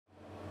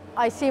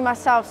I see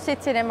myself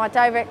sitting in my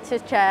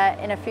director's chair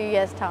in a few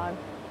years' time.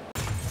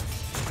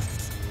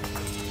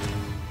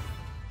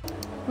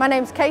 My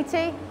name's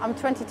Katie, I'm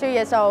 22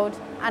 years old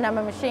and I'm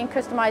a Machine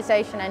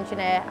Customisation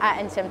Engineer at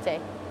NCMT.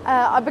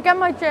 I began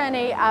my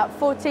journey at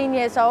 14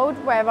 years old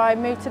where I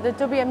moved to the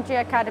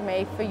WMG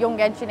Academy for young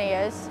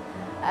engineers.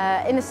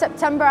 In the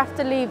September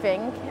after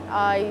leaving,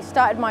 I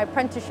started my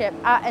apprenticeship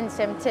at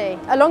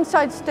NCMT.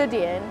 Alongside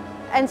studying,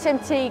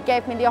 NCMT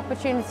gave me the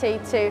opportunity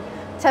to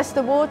test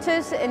the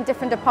waters in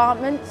different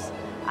departments,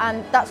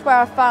 and that's where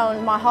I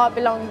found my heart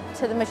belonged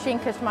to the machine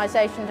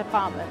customization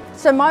department.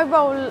 So my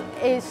role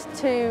is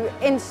to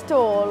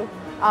install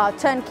our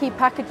turnkey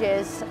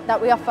packages that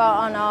we offer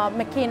on our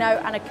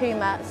Makino and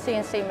Okuma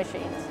CNC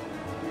machines.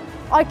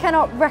 I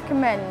cannot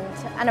recommend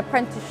an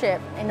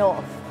apprenticeship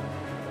enough.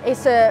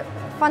 It's a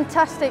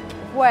fantastic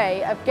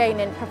way of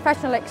gaining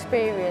professional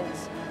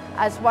experience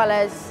as well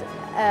as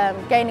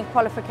gaining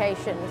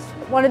qualifications.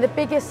 One of the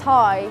biggest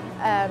highs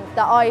that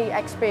I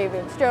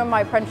experienced during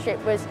my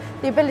apprenticeship was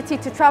the ability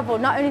to travel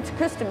not only to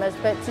customers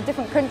but to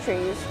different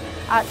countries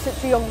at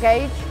such a young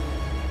age.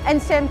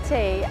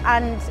 NCMT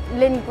and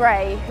Lynn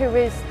Gray, who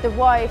is the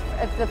wife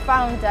of the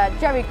founder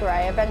Jerry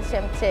Gray of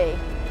NCMT,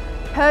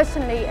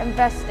 personally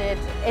invested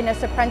in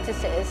us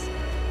apprentices,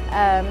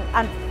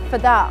 and for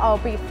that I'll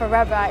be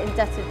forever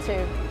indebted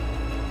to.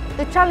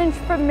 The challenge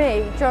for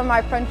me during my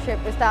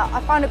apprenticeship was that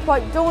I found it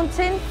quite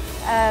daunting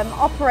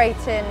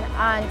operating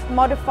and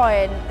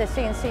modifying the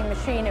CNC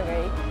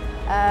machinery.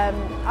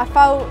 I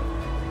felt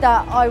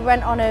that I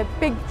went on a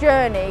big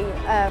journey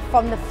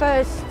from the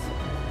first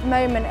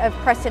moment of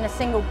pressing a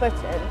single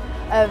button,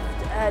 of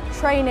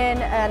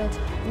training and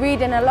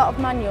reading a lot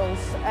of manuals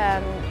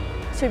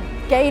to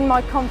gain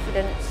my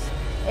confidence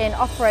in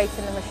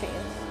operating the machines.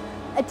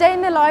 A day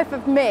in the life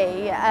of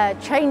me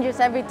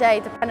changes every day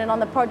depending on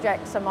the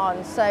projects I'm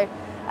on. So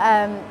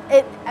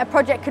a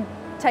project could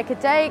take a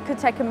day, it could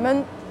take a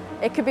month,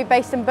 it could be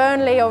based in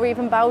Burnley or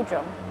even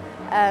Belgium.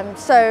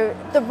 So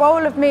the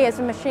role of me as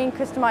a machine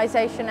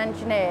customization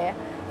engineer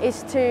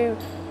is to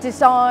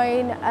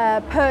design,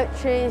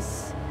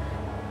 purchase,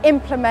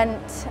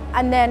 implement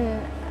and then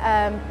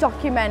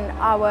document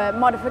our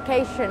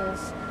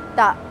modifications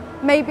that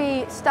may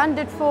be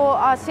standard for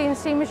our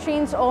CNC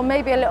machines or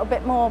maybe a little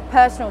bit more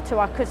personal to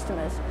our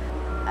customers.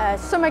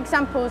 Some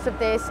examples of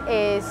this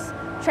is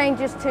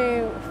changes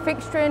to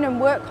fixturing and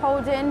work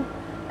holding.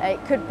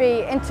 It could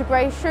be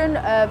integration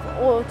of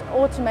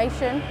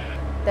automation.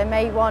 They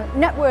may want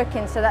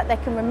networking so that they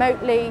can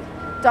remotely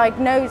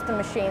diagnose the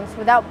machines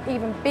without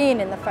even being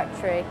in the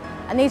factory.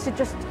 And these are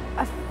just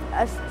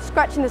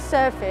scratching the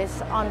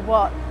surface on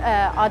what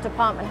our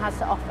department has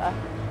to offer.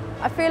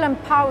 I feel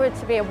empowered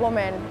to be a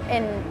woman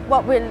in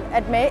what we'll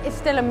admit is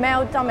still a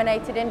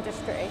male-dominated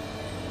industry.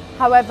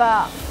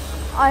 However,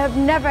 I have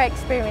never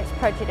experienced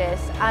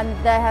prejudice and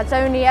there has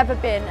only ever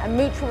been a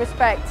mutual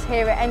respect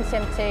here at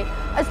NCMT,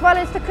 as well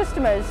as the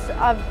customers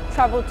I've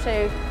travelled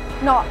to,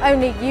 not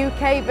only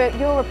UK but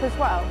Europe as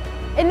well.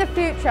 In the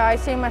future, I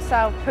see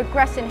myself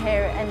progressing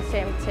here at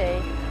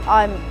NCMT.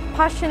 I'm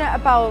passionate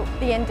about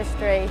the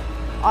industry.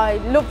 I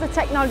love the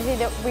technology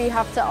that we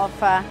have to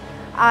offer,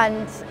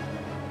 and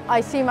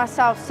I see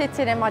myself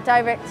sitting in my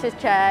director's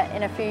chair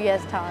in a few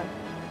years' time.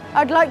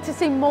 I'd like to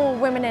see more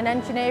women in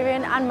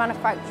engineering and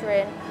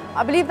manufacturing.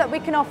 I believe that we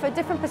can offer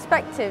different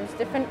perspectives,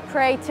 different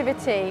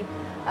creativity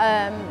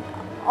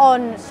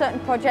on certain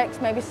projects,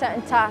 maybe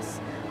certain tasks,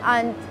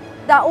 and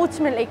that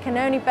ultimately can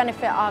only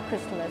benefit our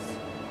customers.